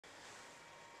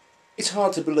It's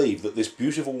hard to believe that this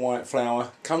beautiful white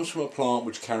flower comes from a plant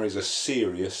which carries a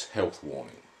serious health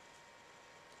warning.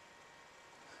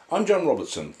 I'm John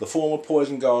Robertson, the former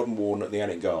poison garden warden at the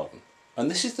Attic Garden, and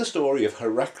this is the story of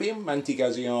Heracleum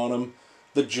mantegazzianum,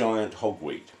 the giant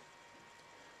hogweed.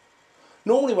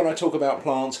 Normally when I talk about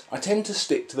plants, I tend to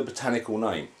stick to the botanical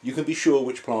name. You can be sure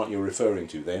which plant you're referring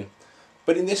to then,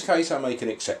 but in this case I make an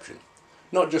exception.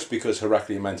 Not just because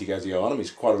Heracleum mantegazzianum is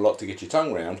quite a lot to get your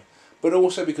tongue round, but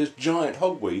also because giant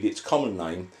hogweed, its common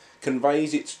name,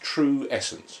 conveys its true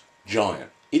essence, giant.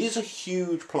 It is a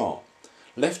huge plant.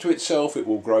 Left to itself it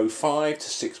will grow 5 to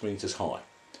 6 metres high.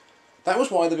 That was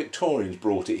why the Victorians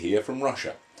brought it here from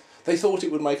Russia. They thought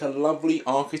it would make a lovely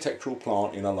architectural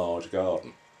plant in a large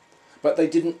garden. But they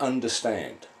didn't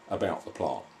understand about the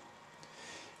plant.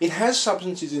 It has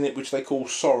substances in it which they call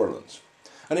sorolins,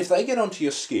 and if they get onto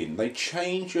your skin, they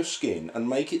change your skin and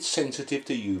make it sensitive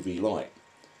to UV light.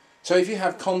 So if you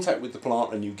have contact with the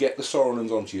plant and you get the sorolins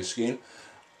onto your skin,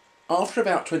 after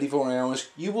about 24 hours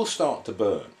you will start to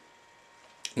burn.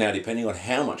 Now, depending on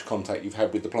how much contact you've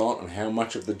had with the plant and how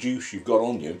much of the juice you've got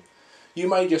on you, you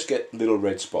may just get little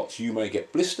red spots, you may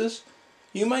get blisters,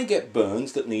 you may get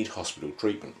burns that need hospital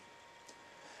treatment.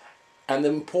 And the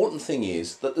important thing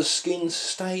is that the skin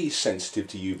stays sensitive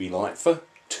to UV light for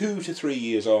 2 to 3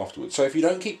 years afterwards. So if you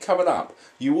don't keep covered up,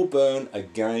 you will burn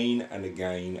again and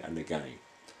again and again.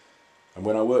 And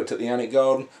when I worked at the Attic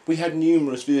Garden, we had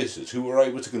numerous visitors who were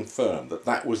able to confirm that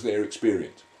that was their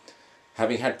experience.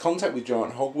 Having had contact with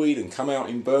giant hogweed and come out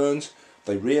in burns,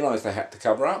 they realised they had to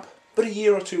cover up, but a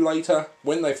year or two later,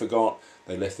 when they forgot,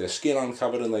 they left their skin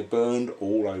uncovered and they burned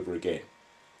all over again.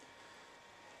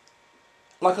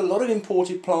 Like a lot of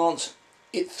imported plants,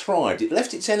 it thrived, it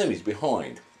left its enemies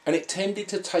behind, and it tended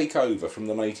to take over from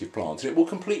the native plants, and it will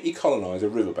completely colonise a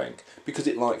riverbank because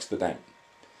it likes the damp.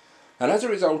 And as a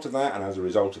result of that, and as a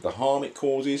result of the harm it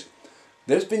causes,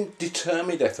 there's been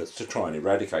determined efforts to try and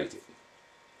eradicate it.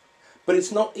 But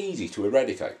it's not easy to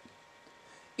eradicate.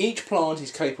 Each plant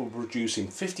is capable of producing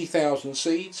 50,000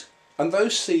 seeds, and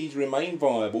those seeds remain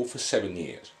viable for 7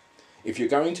 years. If you're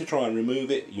going to try and remove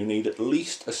it, you need at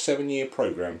least a 7-year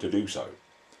program to do so.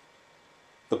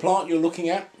 The plant you're looking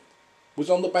at was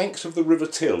on the banks of the River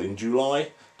Till in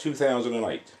July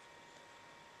 2008.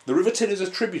 The River Till is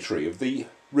a tributary of the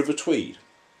River Tweed,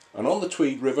 and on the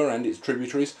Tweed River and its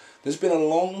tributaries there's been a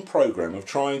long programme of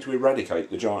trying to eradicate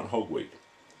the giant hogweed.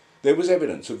 There was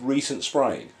evidence of recent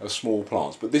spraying of small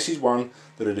plants, but this is one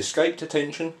that had escaped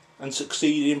attention and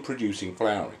succeeded in producing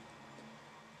flowering.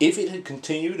 If it had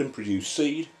continued and produced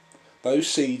seed, those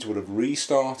seeds would have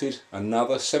restarted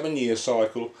another 7-year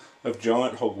cycle of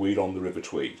giant hogweed on the River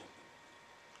Tweed.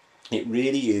 It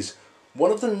really is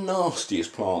one of the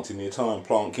nastiest plants in the entire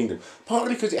plant kingdom,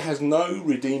 partly because it has no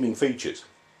redeeming features.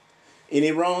 In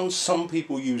Iran, some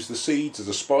people use the seeds as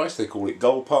a spice, they call it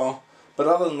gulpar, but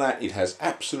other than that it has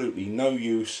absolutely no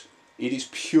use. It is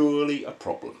purely a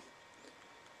problem.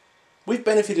 We've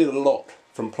benefited a lot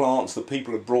from plants that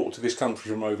people have brought to this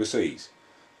country from overseas,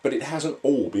 but it hasn't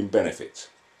all been benefits,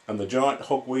 and the giant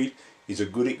hogweed is a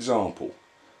good example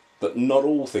that not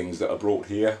all things that are brought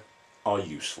here are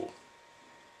useful.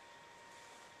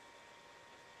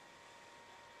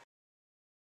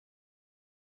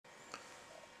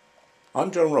 I'm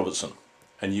John Robertson,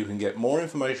 and you can get more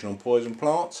information on poison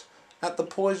plants at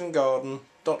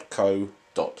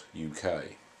thepoisongarden.co.uk.